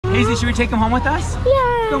Daisy, should we take him home with us?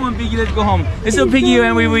 Yeah. Come on, Piggy, let's go home. Let's go, Piggy,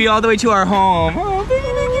 and we all the way to our home. Oh, Piggy,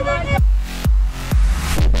 Piggy, Piggy.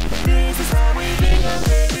 This is how we Bingham,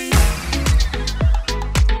 baby.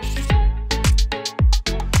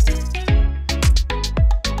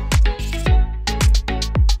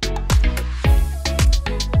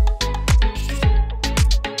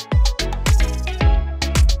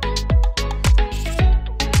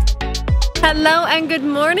 Hello and good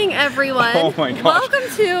morning, everyone. Oh my gosh. Welcome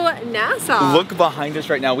to Nassau. Look behind us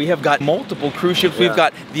right now. We have got multiple cruise ships. We've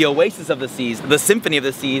got the Oasis of the Seas, the Symphony of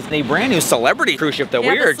the Seas, and a brand new celebrity cruise ship that we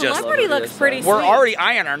are just... Celebrity looks pretty We're sweet. already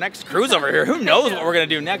eyeing our next cruise over here. Who knows what we're going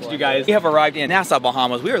to do next, you guys. We have arrived in Nassau,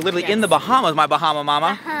 Bahamas. We are literally in the Bahamas, my Bahama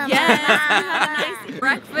mama. Yes, we had a nice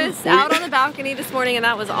breakfast out on the balcony this morning, and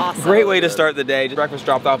that was awesome. Great way to start the day. Breakfast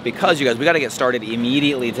dropped off because, you guys, we got to get started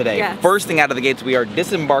immediately today. Yes. First thing out of the gates, we are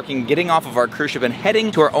disembarking, getting off of our cruise ship and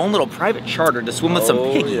heading to our own little private charter to swim with some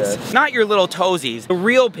piggies. Yes. Not your little toesies, the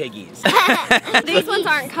real piggies. These ones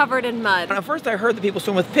aren't covered in mud. When at first I heard that people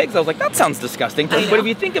swim with pigs, I was like, that sounds disgusting. But if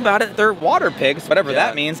you think about it, they're water pigs, whatever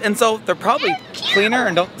that means. And so they're probably cleaner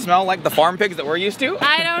and don't smell like the farm pigs that we're used to.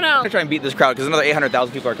 I don't know. I'm gonna try and beat this crowd because another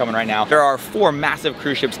 800,000 people are coming right now. There are 4 massive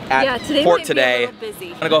cruise ships at port today. Be a little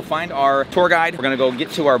busy. I'm gonna go find our tour guide. We're gonna go get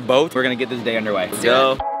to our boat. We're gonna get this day underway. Let's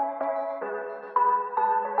go.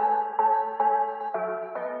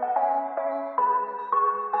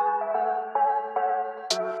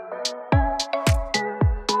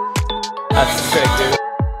 That's sick, dude.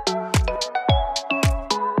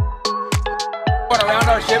 Around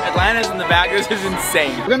our ship, Atlantis in the back. This is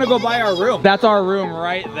insane. We're gonna go by our room. That's our room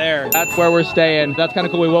right there. That's where we're staying. That's kind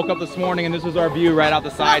of cool. We woke up this morning and this was our view right out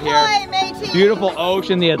the side here. Beautiful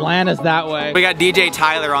ocean, the Atlantis that way. We got DJ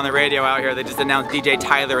Tyler on the radio out here. They just announced DJ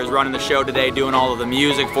Tyler is running the show today, doing all of the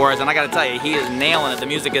music for us. And I gotta tell you, he is nailing it. The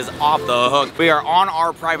music is off the hook. We are on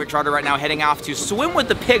our private charter right now, heading off to swim with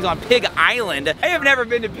the pigs on Pig Island. I have never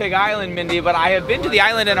been to Pig Island, Mindy, but I have been to the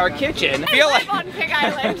island in our kitchen. I live on Pig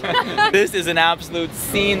Island. This is an absolute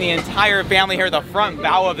scene. The entire family here, the front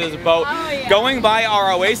bow of this boat, going by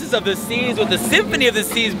our Oasis of the Seas with the Symphony of the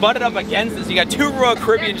Seas butted up against us. You got 2 Royal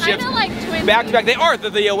Caribbean ships like back to back. They are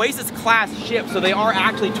the Oasis class ships, so they are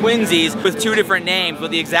actually twinsies with 2 different names,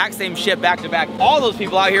 with the exact same ship back to back. All those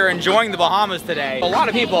people out here enjoying the Bahamas today. A lot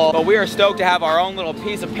of people, but we are stoked to have our own little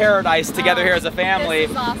piece of paradise together here as a family.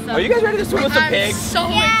 This is awesome. Are you guys ready to swim with some pigs? So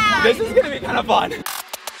excited. This is gonna be kind of fun.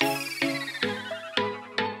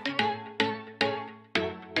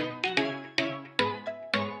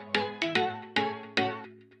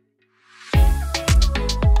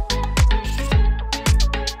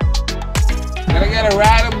 Get a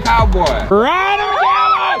random cowboy. Random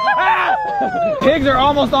cowboy! Pigs are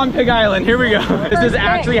almost on Pig Island. Here we go. This is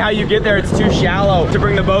actually how you get there. It's too shallow to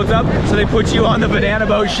bring the boats up, so they put you on the banana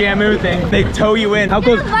boat Shamu thing. They tow you in. How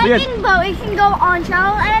close? A Viking boat. It can go on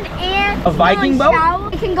shallow end and a Viking boat? Shallow.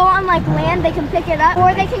 It can go on like land. They can pick it up,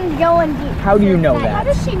 or they can go in deep. How do you know that? How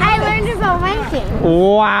does she know? I learned about Viking.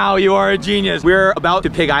 Wow, you are a genius. We're about to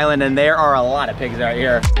Pig Island, and there are a lot of pigs out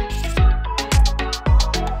here.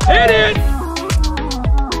 Hit it!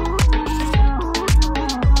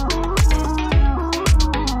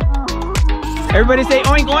 Everybody say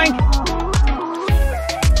oink oink.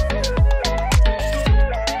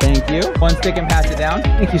 Thank you. 1 stick and pass it down.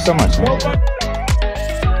 Thank you so much.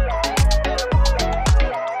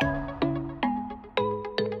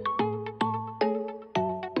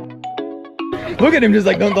 Look at him just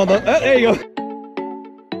like don't. There you go.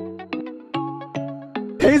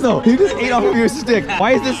 Hazel, he just ate off of your stick.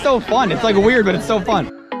 Why is this so fun? It's like weird, but it's so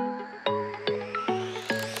fun.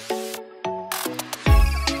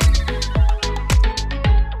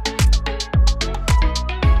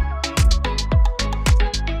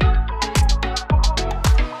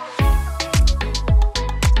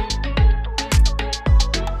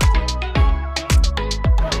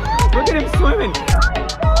 Look at him swimming.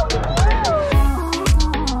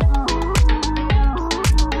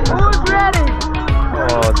 Who's ready?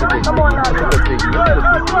 Oh, it's a big Come on now.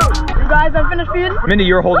 You guys are finished feeding? Mindy,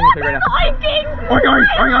 you're holding a pig right now. Oink, oink,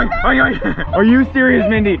 oink, oink, oink, oink. Are you serious,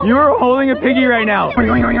 Mindy? You are holding a piggy right now. Oink,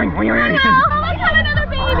 oink, oink, oink, oink,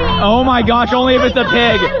 oink. Oh my gosh, only if it's a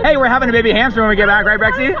pig. Hey, we're having a baby hamster when we get back, right,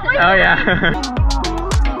 Brexy? Oh yeah.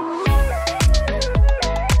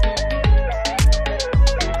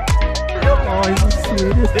 Oh, he's the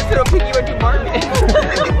sweetest. This little piggy went to market.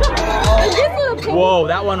 Whoa,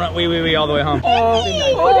 that one went wee all the way home. Oh,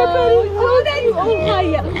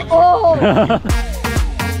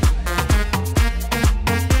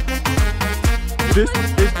 This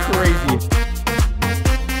is crazy.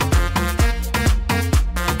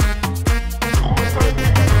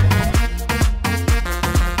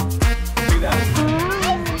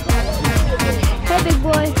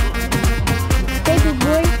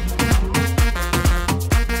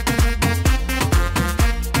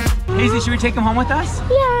 take him home with us?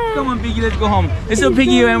 Yeah. Come on, Piggy, let's go home. It's so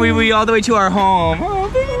Piggy and we all the way to our home. Oh,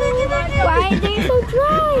 Piggy, Why are they so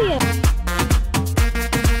dry?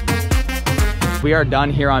 We are done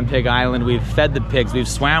here on Pig Island. We've fed the pigs, we've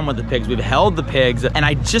swam with the pigs, we've held the pigs, and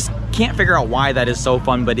I just can't figure out why that is so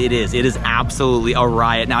fun, but it is. It is absolutely a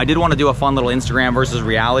riot. Now, I did want to do a fun little Instagram versus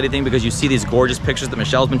reality thing because you see these gorgeous pictures that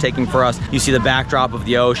Michelle's been taking for us. You see the backdrop of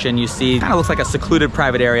the ocean. You see, kind of looks like a secluded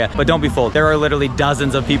private area, but don't be fooled. There are literally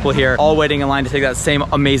dozens of people here all waiting in line to take that same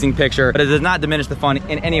amazing picture, but it does not diminish the fun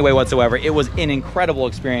in any way whatsoever. It was an incredible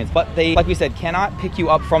experience, but they, like we said, cannot pick you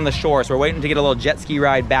up from the shore, so we're waiting to get a little jet ski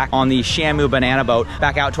ride back on the Shamu banana boat,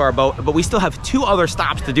 back out to our boat, but we still have 2 other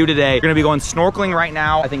stops to do today. We're gonna be going snorkeling right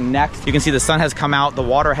now. I think next, you can see the sun has come out. The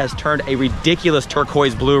water has turned a ridiculous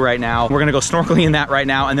turquoise blue right now. We're gonna go snorkeling in that right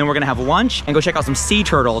now, and then we're gonna have lunch and go check out some sea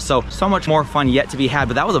turtles. So much more fun yet to be had,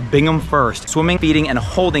 but that was a Bingham first. Swimming, feeding, and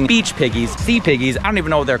holding beach piggies, sea piggies. I don't even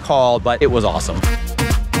know what they're called, but it was awesome.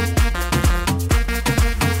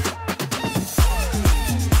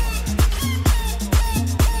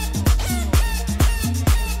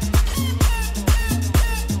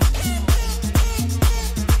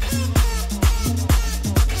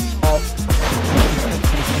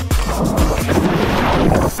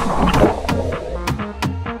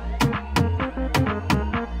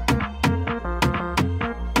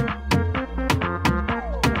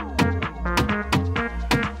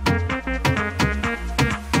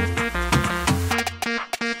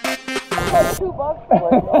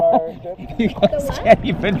 You guys can't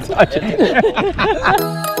even touch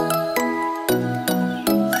it.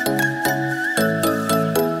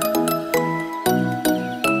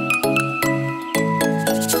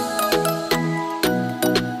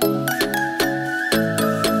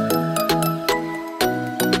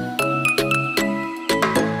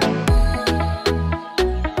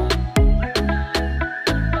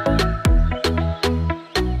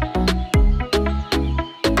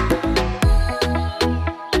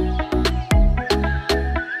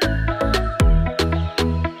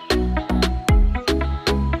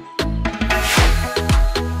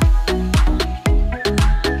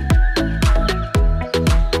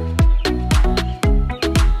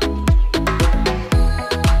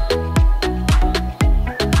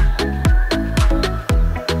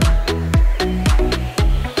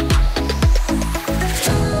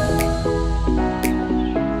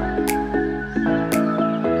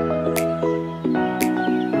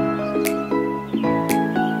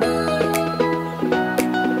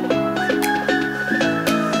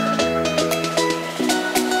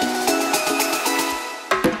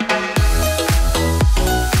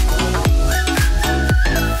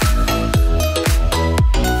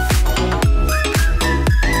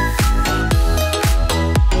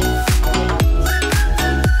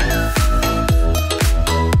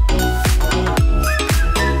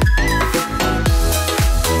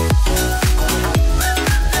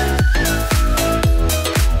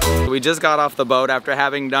 We just got off the boat after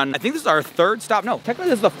having done, I think this is our 3rd stop. No, technically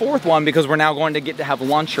this is the 4th one because we're now going to get to have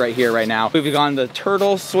lunch right here, right now. We've gone the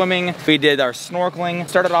turtle swimming. We did our snorkeling.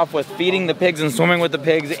 Started off with feeding the pigs and swimming with the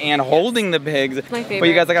pigs and holding the pigs. My favorite. But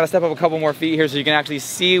you guys, I gotta step up a couple more feet here so you can actually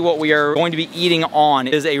see what we are going to be eating on.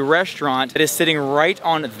 It is a restaurant that is sitting right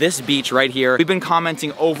on this beach right here. We've been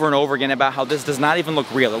commenting over and over again about how this does not even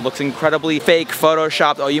look real. It looks incredibly fake,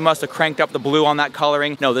 photoshopped. Oh, you must have cranked up the blue on that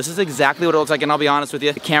coloring. No, this is exactly what it looks like, and I'll be honest with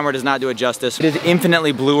you, the camera does not do it justice. It is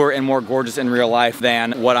infinitely bluer and more gorgeous in real life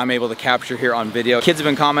than what I'm able to capture here on video. Kids have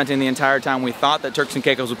been commenting the entire time. We thought that Turks and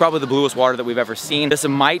Caicos was probably the bluest water that we've ever seen. This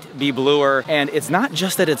might be bluer, and it's not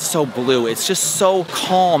just that it's so blue, it's just so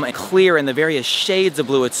calm and clear in the various shades of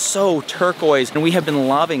blue. It's so turquoise, and we have been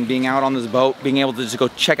loving being out on this boat, being able to just go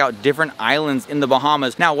check out different islands in the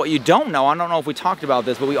Bahamas. Now, what you don't know, I don't know if we talked about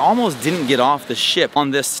this, but we almost didn't get off the ship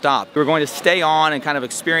on this stop. We were going to stay on and kind of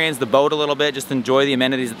experience the boat a little bit, just enjoy the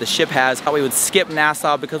amenities that the ship has. Thought we would skip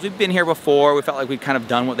Nassau because we've been here before. We felt like we'd kind of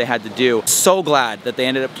done what they had to do. So glad that they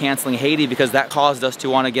ended up canceling Haiti because that caused us to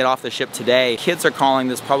want to get off the ship today. Kids are calling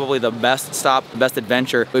this probably the best stop, the best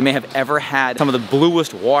adventure we may have ever had. Some of the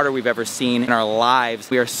bluest water we've ever seen in our lives.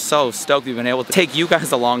 We are so stoked we've been able to take you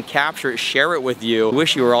guys along, capture it, share it with you.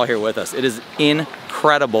 Wish you were all here with us. It is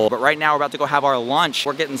incredible. But right now we're about to go have our lunch.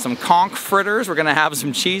 We're getting some conch fritters. We're gonna have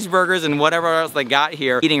some cheeseburgers and whatever else they got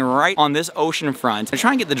here, eating right on this ocean front. I'm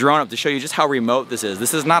trying to get the drone up to show you just how remote this is.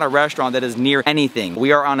 This is not a restaurant that is near anything.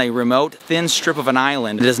 We are on a remote, thin strip of an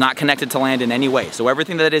island that is not connected to land in any way. So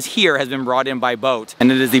everything that is here has been brought in by boat,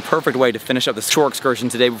 and it is the perfect way to finish up the shore excursion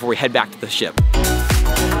today before we head back to the ship.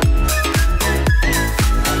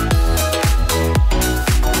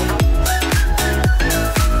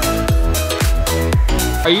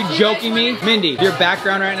 Are you joking me? Mindy, your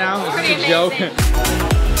background right now is this a joke?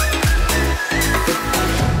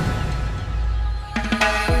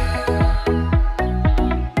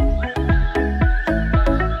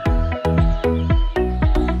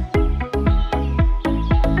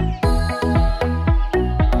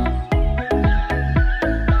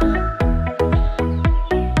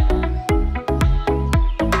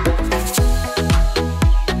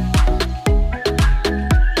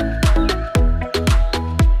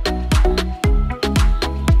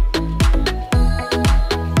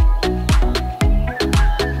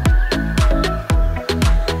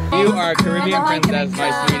 You are a Caribbean princess,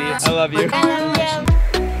 my sweetie. I love you.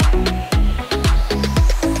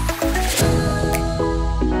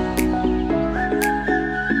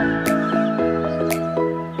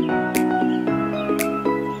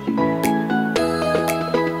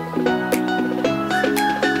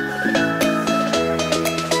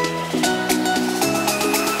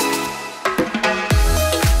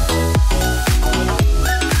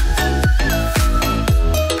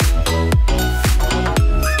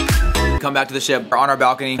 Come back to the ship. We're on our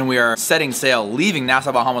balcony and we are setting sail, leaving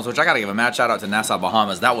Nassau, Bahamas, which I gotta give a mad shout out to Nassau,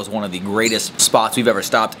 Bahamas. That was one of the greatest spots we've ever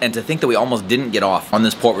stopped. And to think that we almost didn't get off on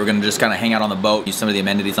this port, we were gonna just kind of hang out on the boat, use some of the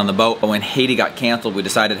amenities on the boat. But when Haiti got canceled, we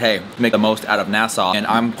decided, hey, make the most out of Nassau. And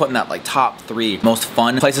I'm putting that like top 3 most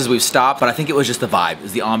fun places we've stopped. But I think it was just the vibe, it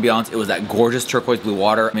was the ambiance, it was that gorgeous turquoise blue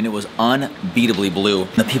water. I mean, it was unbeatably blue.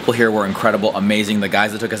 The people here were incredible, amazing. The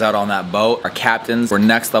guys that took us out on that boat, our captains, were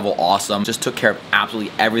next level awesome. Just took care of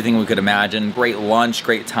absolutely everything we could imagine. Great lunch,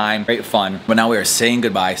 great time, great fun. But now we are saying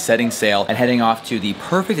goodbye, setting sail, and heading off to the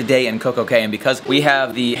perfect day in Coco Cay. And because we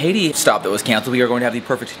have the Haiti stop that was canceled, we are going to have the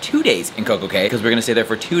perfect 2 days in Coco Cay because we're gonna stay there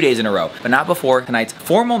for 2 days in a row. But not before tonight's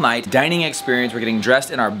formal night dining experience. We're getting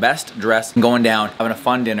dressed in our best dress and going down, having a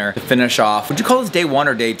fun dinner to finish off. Would you call this day 1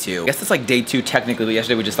 or day 2? I guess it's like day 2 technically, but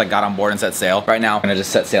yesterday we just like got on board and set sail. Right now, I'm gonna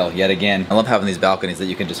just set sail yet again. I love having these balconies that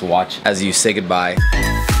you can just watch as you say goodbye.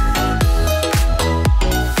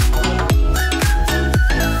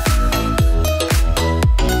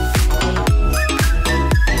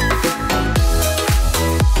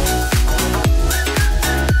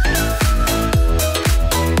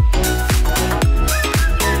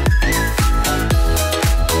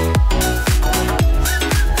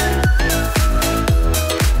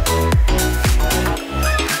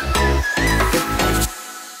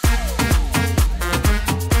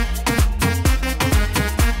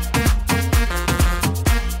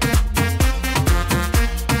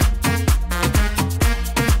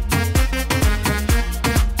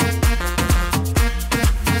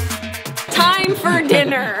 For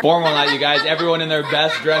dinner. Formal night, you guys. Everyone in their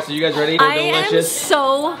best dress. Are you guys ready for delicious? I am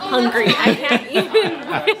so hungry. I can't even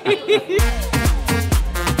wait.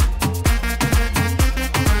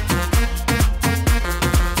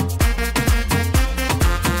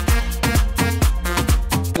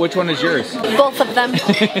 Which one is yours? Both of them.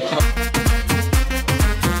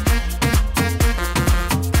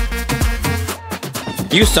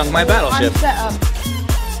 You sunk my battleship.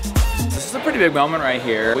 This is a pretty big moment right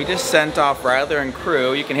here. We just sent off Ryder and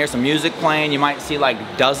crew. You can hear some music playing. You might see like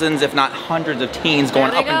dozens, if not hundreds of teens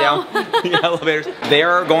going up and down the elevators.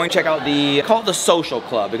 They're going to check out the, call it the social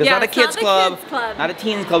club, because not a kids club, not a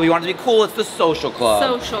teens club. We want it to be cool, it's the social club.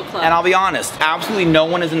 Social club. And I'll be honest, absolutely no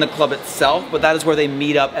one is in the club itself, but that is where they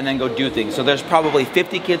meet up and then go do things. So there's probably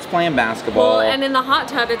 50 kids playing basketball. Well, and in the hot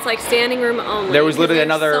tub, it's like standing room only. There was literally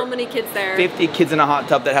another so many kids there. 50 kids in a hot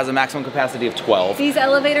tub that has a maximum capacity of 12. These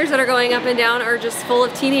elevators that are going up and down are just full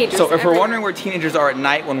of teenagers. So if we're wondering where teenagers are at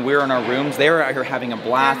night when we're in our rooms, they were out here having a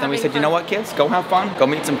blast. And we said, you know what, kids, go have fun, go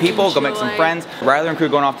meet some people, go make some friends. Ryder and crew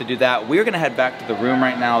going off to do that. We're gonna head back to the room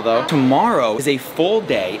right now though. Tomorrow is a full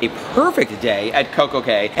day, a perfect day at Coco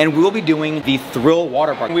Cay, and we'll be doing the Thrill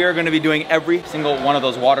Water Park. We are gonna be doing every single one of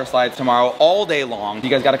those water slides tomorrow, all day long. You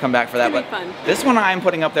guys gotta come back for that. But fun. This one I'm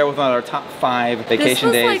putting up there with one of our top 5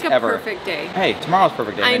 vacation days like ever. Perfect day. Hey, tomorrow's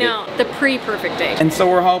perfect day. I know, the pre-perfect day. And so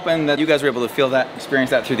we're hoping that you guys were able to feel that,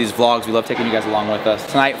 experience that through these vlogs. We love taking you guys along with us.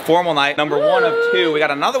 Tonight, formal night, number 1 of 2. We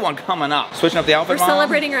got another one coming up. Switching up the outfit, We're Mom?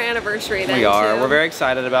 celebrating our anniversary then, We are. too. We're very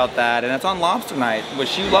excited about that. And it's on lobster night,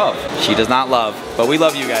 which you love. She does not love, but we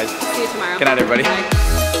love you guys. See you tomorrow. Good night, everybody. Bye.